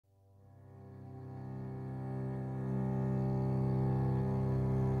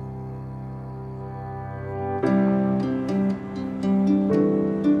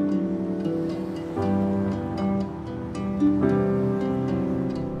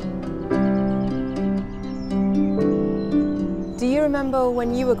you remember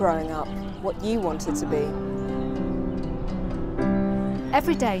when you were growing up, what you wanted to be?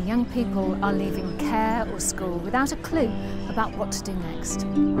 Every day, young people are leaving care or school without a clue about what to do next.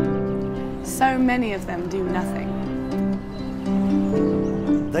 So many of them do nothing.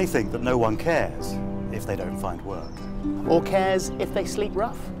 They think that no one cares if they don't find work. Or cares if they sleep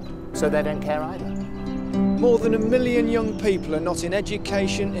rough, so they don't care either. More than 1 million young people are not in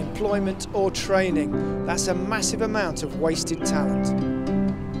education, employment or training. That's a massive amount of wasted talent.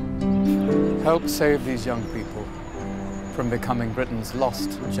 Help save these young people from becoming Britain's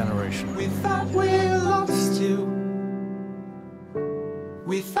lost generation. We thought we lost you.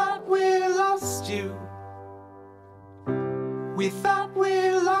 We thought we lost you. We thought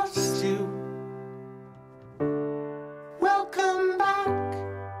we